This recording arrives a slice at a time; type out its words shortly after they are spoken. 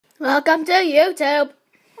Welcome to YouTube.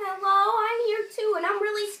 Hello, I'm here too, and I'm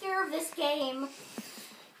really scared of this game.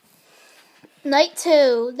 Night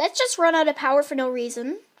 2. Let's just run out of power for no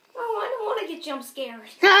reason. Oh, I don't want to get jump scared.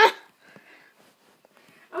 Ha!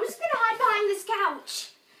 I'm just gonna hide behind this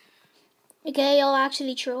couch. Okay, I'll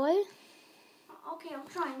actually try. Okay, I'm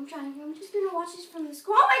trying. I'm just gonna watch this from this.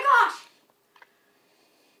 Oh my gosh!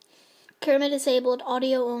 Camera disabled,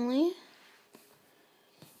 audio only.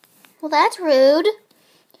 Well, that's rude.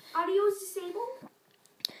 Audio is disabled?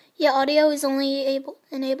 Yeah, audio is only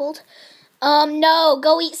enabled. No,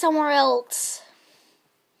 go eat somewhere else.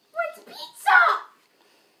 What's pizza?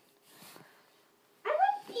 I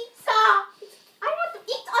want pizza. I want to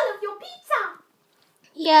eat all of your pizza.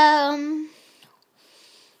 Yeah,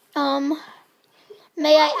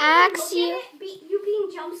 may I ask you? You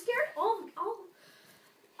being jump scared?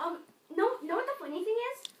 Know what the funny thing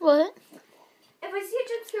is? What? If I see a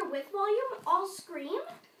jump scare with volume, I'll scream.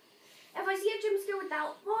 If I see a jump scare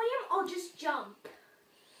without volume, I'll just jump.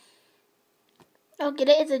 Oh, get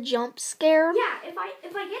it? It's a jump scare? Yeah, if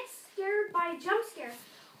I get scared by a jump scare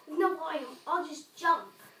with no volume, I'll just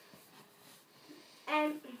jump.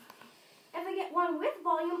 And if I get one with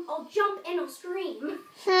volume, I'll jump and I'll scream.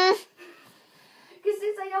 Because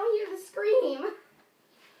since I don't hear the scream,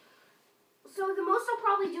 so the most I'll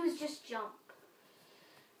probably do is just jump.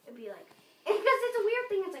 It'd be like, because it's a weird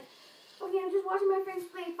thing. It's like, okay, I'm just watching my friends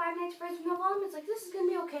play Five Nights at Freddy's with no volume. It's like, this is going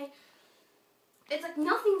to be okay. It's like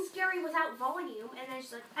nothing scary without volume. And then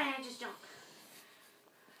it's like, I just jump.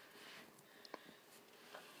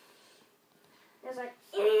 It's like,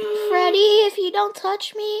 Freddy, if you don't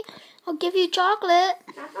touch me, I'll give you chocolate.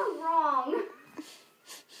 That sounds wrong.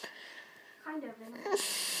 Kind of,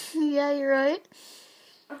 isn't it? Yeah, you're right.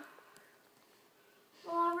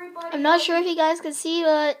 Well, everybody, I'm not sure if you guys can see,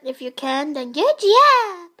 but if you can, then good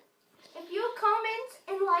job. if you comment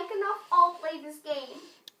and like enough, I'll play this game.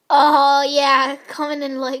 Oh, yeah, comment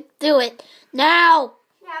and do it. Now!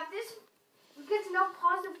 Yeah, if this gets enough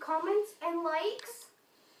positive comments and likes,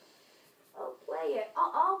 I'll play it.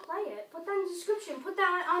 I'll play it. Put that in the description. Put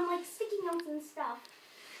that on sticky notes and stuff.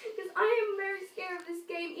 Because I am very scared of this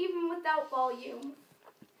game, even without volume.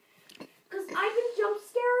 Because I've been jump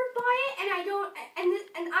scared by it, and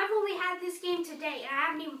and I've only had this game today, and I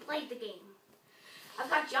haven't even played the game. I've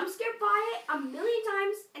got jump scared by it a million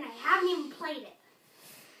times, and I haven't even played it.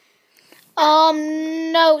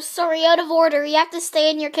 No, sorry, out of order. You have to stay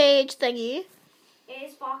in your cage thingy.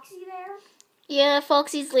 Is Foxy there? Yeah,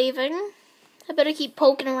 Foxy's leaving. I better keep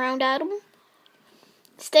poking around at him.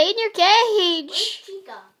 Stay in your cage. Where's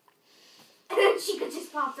Chica? And then Chica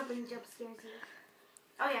just pops up and jump scares you.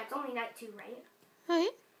 Oh yeah, it's only night 2, right?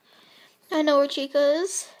 Right. I know where Chica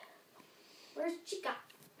is. Where's Chica?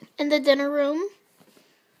 In the dinner room.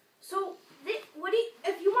 So,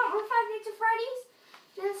 if you want more Five Nights at Freddy's,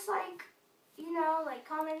 just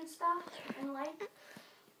comment and stuff,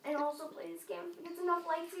 and also play this game if it gets enough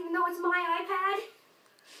likes, even though it's my iPad.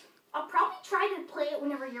 I'll probably try to play it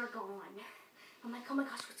whenever you're gone. I'm like, oh my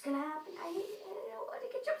gosh, what's gonna happen? I don't want to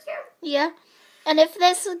get jump scared. Yeah. And if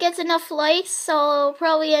this gets enough likes, I'll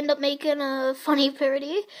probably end up making a funny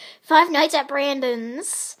parody. 5 nights at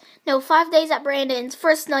Brandon's. No, 5 days at Brandon's.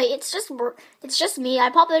 First night, it's just me. I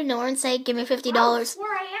pop in the door and say, give me $50. Oh, it's 4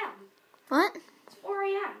 a.m. What? It's 4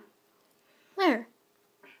 a.m. Where?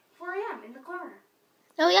 4 a.m. in the corner.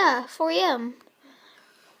 Oh yeah, 4 a.m.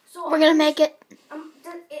 So We're gonna make it.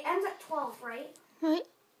 It ends at 12, right? Right.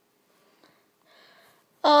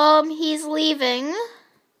 He's leaving.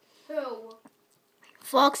 Who?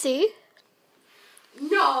 Foxy.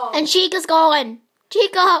 No. And Chica's gone.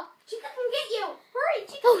 Chica! Chica can get you. Hurry,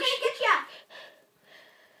 Chica's Oh, gonna get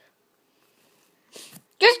you.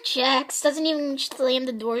 Just checks. Doesn't even slam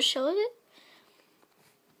the door shut.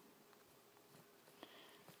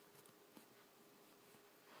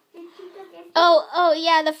 Oh,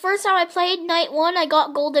 yeah, the first time I played night 1, I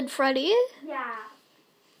got Golden Freddy. Yeah.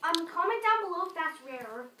 Comment down below if that's rare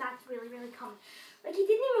or if that's really, really common. Like, he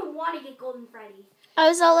didn't even want to get Golden Freddy. I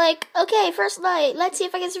was all like, okay, first night, let's see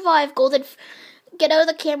if I can survive. Get out of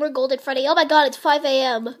the camera, Golden Freddy. Oh my god, it's 5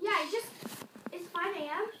 a.m. Yeah, it's 5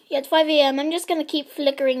 a.m.? Yeah, it's 5 a.m. I'm just gonna keep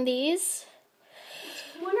flickering these.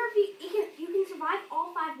 I wonder if you can survive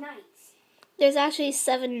all 5 nights. There's actually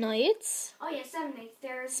 7 nights. Oh yeah, 7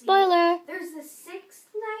 nights. Spoiler. There's the 6th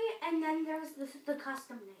night, and then there's the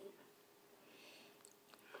custom night.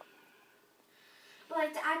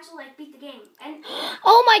 But to actually beat the game. And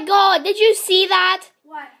oh my god, did you see that?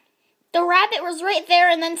 What? The rabbit was right there,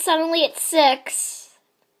 and then suddenly it's 6.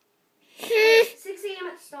 6 a.m.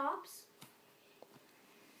 it stops.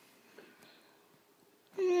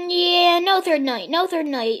 Yeah, no third night. No third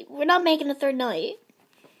night. We're not making a third night.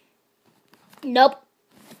 Nope.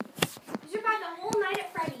 You survived a whole night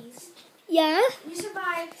at Freddy's. Yeah? You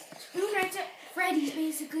survived 2 nights at Freddy's,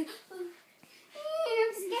 basically.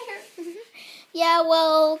 I'm scared. Yeah,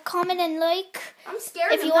 well, comment and like. I'm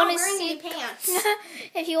scared. If you I'm want not to wearing see, any pants.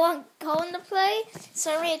 if you want Colin to play,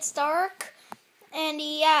 sorry it's dark, and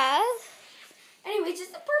yeah. Anyways,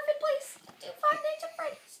 it's the perfect place to do 5 Nights at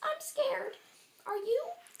Freddy's. I'm scared. Are you?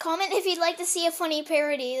 Comment if you'd like to see a funny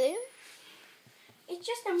parody. It's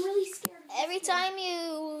just I'm really scared. Every time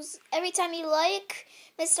you like,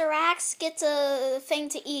 Mr. Axe gets a thing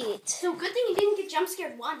to eat. So good thing you didn't get jump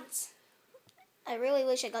scared once. I really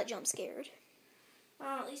wish I got jump scared.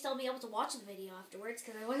 Well, at least I'll be able to watch the video afterwards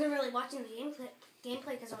because I wasn't really watching the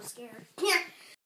gameplay because I was scared. Yeah.